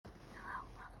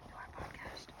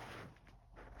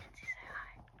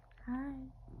Hi.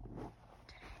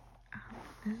 Today,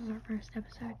 this is our first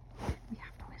episode. We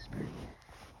have to whisper,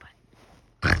 but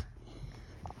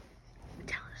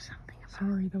tell us something about.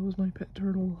 Sorry, that was my pet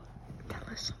turtle. Tell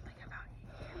us something about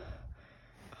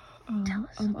you. Tell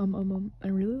us. I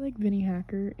really like Vinnie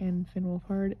Hacker and Finn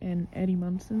Wolfhard and Eddie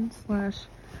Munson / Ow!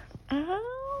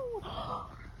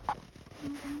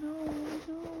 No.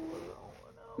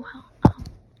 Well,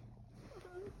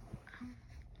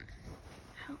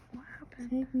 what happened?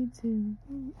 Take me to.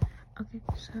 Okay,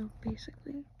 so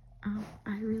basically, I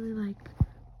really like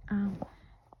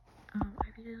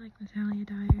Natalia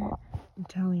Dyer.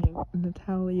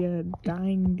 Natalia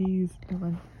dying these.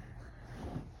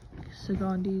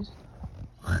 Sagandis.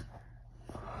 What?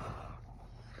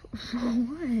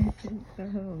 I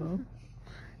don't know.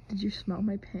 Did you smell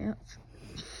my pants?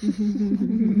 We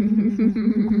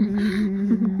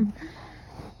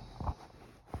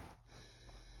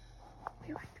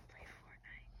like to play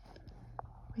Fortnite.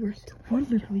 We're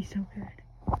literally so good.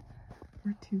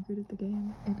 We're too good at the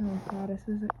game. And our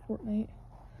goddesses at Fortnite.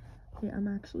 Okay, I'm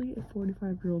actually a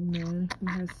 45-year-old man who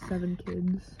has 7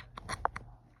 kids.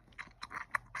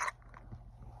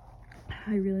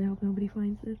 I really hope nobody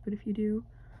finds this, but if you do,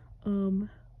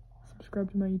 subscribe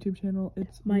to my YouTube channel.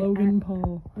 It's My Logan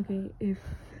Paul. Okay, if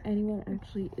anyone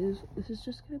actually is, this is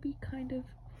just gonna be kind of,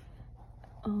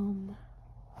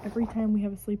 Every time we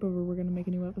have a sleepover, we're gonna make a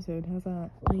new episode. How's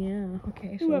that? yeah,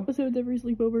 okay, New so episodes every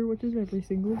sleepover, which is every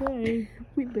single day.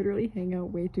 we literally hang out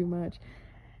way too much.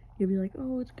 You'll be like,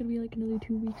 oh, it's gonna be like another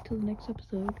 2 weeks till the next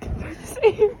episode.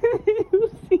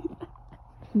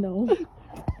 No.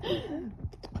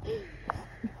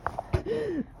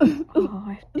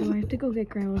 Oh, do I have to go get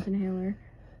Grandma's inhaler?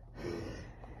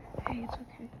 Hey, it's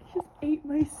okay. I just ate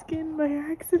my skin by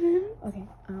accident. Okay,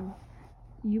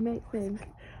 you may think.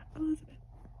 Elizabeth,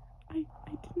 I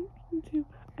didn't mean to.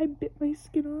 I bit my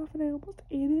skin off and I almost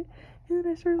ate it. And then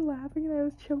I started laughing and I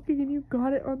was choking and you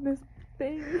got it on this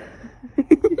thing.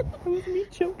 That was me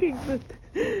choking.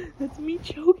 That's me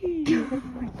choking.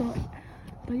 I thought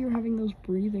you were having those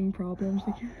breathing problems.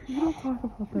 Like, You don't talk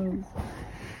about those.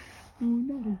 Oh,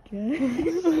 not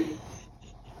again.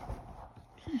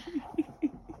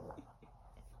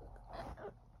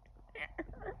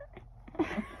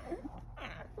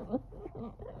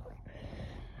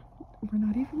 we're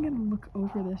not even gonna look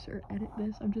over this or edit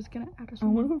this. I'm just gonna add I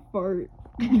want to fart.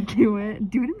 do it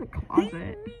in the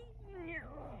closet.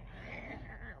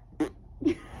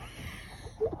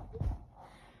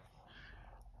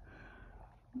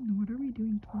 What are we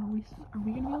doing tomorrow? Are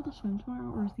we gonna be able to swim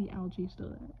tomorrow, or is the algae still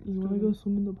there? You want to go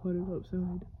swim in the puddle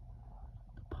outside?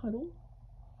 The puddle?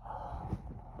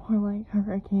 Or like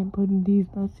her, I can't put these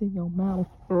nuts in your mouth.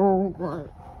 Wait,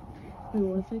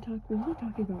 what was I talking about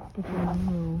before? I don't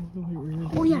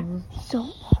know. Oh yeah. So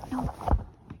no. I'm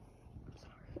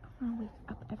sorry. I'm gonna wake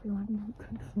up everyone.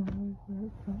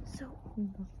 So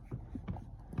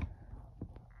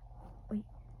wait.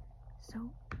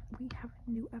 So we have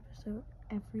a new episode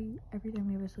every time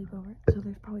we have a sleepover. So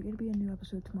there's probably gonna be a new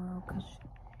episode tomorrow because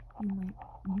you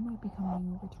might be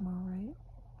coming over tomorrow, right?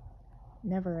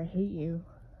 Never. I hate you.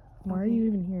 Why are Okay. you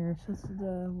even here? So this is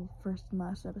the first and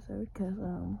last episode because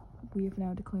we have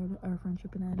now declared our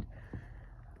friendship an end.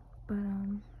 But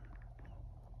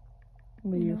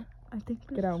Leave. you know, I think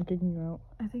Get out. I'm kicking you out.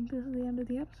 I think this is the end of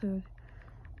the episode.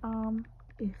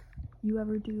 If you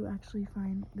ever do actually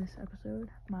find this episode,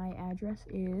 my address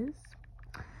is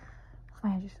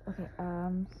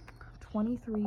 23